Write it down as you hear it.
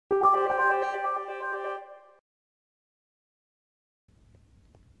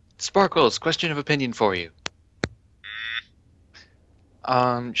Sparkles, question of opinion for you.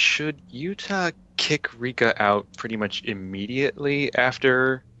 Should Utah kick Rika out pretty much immediately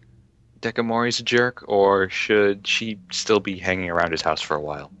after Dekamori's a jerk, or should she still be hanging around his house for a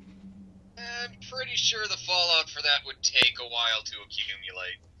while? I'm pretty sure the fallout for that would take a while to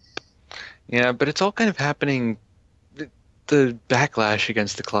accumulate. Yeah, but it's all kind of happening. The backlash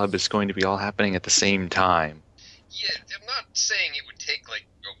against the club is going to be all happening at the same time. Yeah, I'm not saying it would take like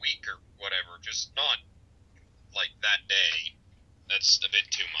a week or whatever, just not like that day. That's a bit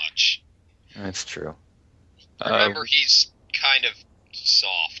too much. That's true. Remember, he's kind of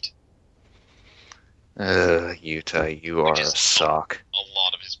soft. Utah, you are Which a is sock. A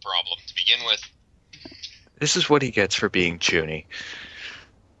lot of his problem to begin with. This is what he gets for being Chuny.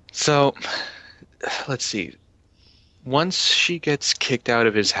 So, let's see. Once she gets kicked out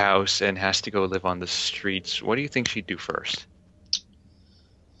of his house and has to go live on the streets, what do you think she'd do first?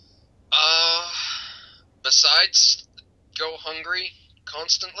 Besides go hungry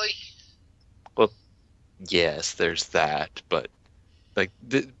constantly? Well, yes, there's that, but like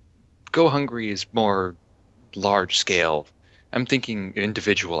go hungry is more large scale. I'm thinking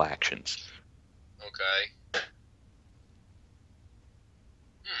individual actions. Okay.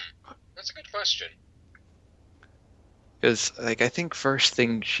 That's a good question. Because, like, I think first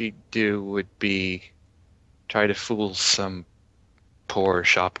thing she'd do would be try to fool some poor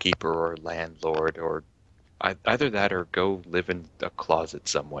shopkeeper or landlord, or either that or go live in a closet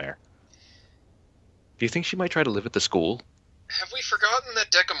somewhere. Do you think she might try to live at the school? Have we forgotten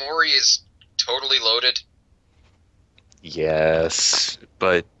that Dekamori is totally loaded? Yes,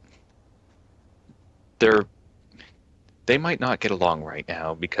 but they might not get along right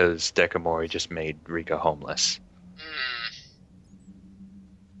now because Dekamori just made Rika homeless.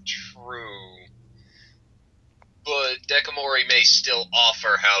 True. But Dekamori may still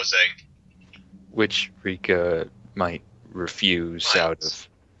offer housing. Which Rika might refuse out of...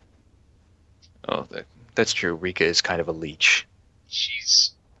 Oh, that's true. Rika is kind of a leech.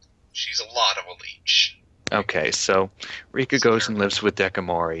 She's a lot of a leech. Okay, so Rika goes and lives with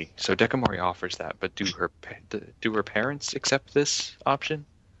Dekamori. So Dekamori offers that, but do her parents accept this option?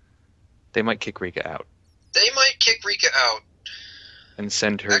 They might kick Rika out. They might kick Rika out. And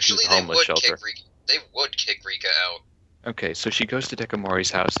send her to the homeless shelter. They would kick Rika out. Okay, so she goes to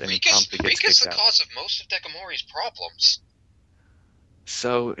Dekamori's house and promptly gets Rika's kicked out. the cause of most of Dekamori's problems.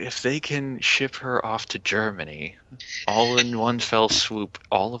 So if they can ship her off to Germany, all in one fell swoop,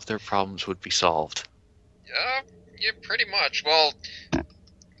 all of their problems would be solved. Yeah, pretty much. Well,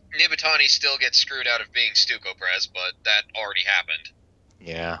 Nibutani still gets screwed out of being Stukoprez, but that already happened.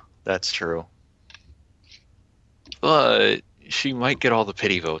 Yeah, that's true. But she might get all the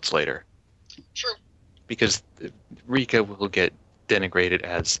pity votes later. True. Because Rika will get denigrated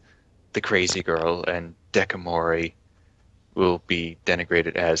as the crazy girl, and Dekamori will be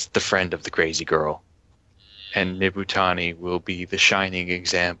denigrated as the friend of the crazy girl. And Nibutani will be the shining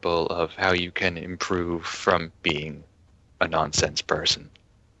example of how you can improve from being a nonsense person.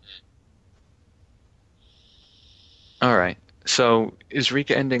 Alright, so is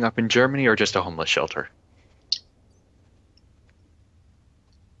Rika ending up in Germany or just a homeless shelter?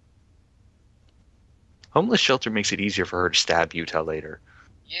 Homeless shelter makes it easier for her to stab Utah later.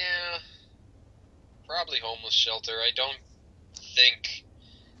 Yeah, probably homeless shelter. I don't think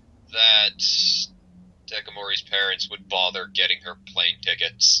that Dekamori's parents would bother getting her plane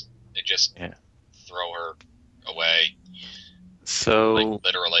tickets. They just throw her away. So, like,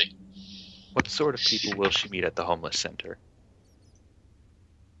 literally. What sort of people will she meet at the homeless center?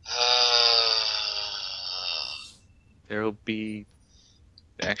 There'll be...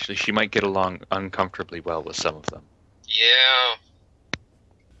 Actually, she might get along uncomfortably well with some of them. Yeah.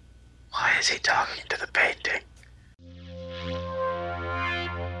 Why is he talking to the painting?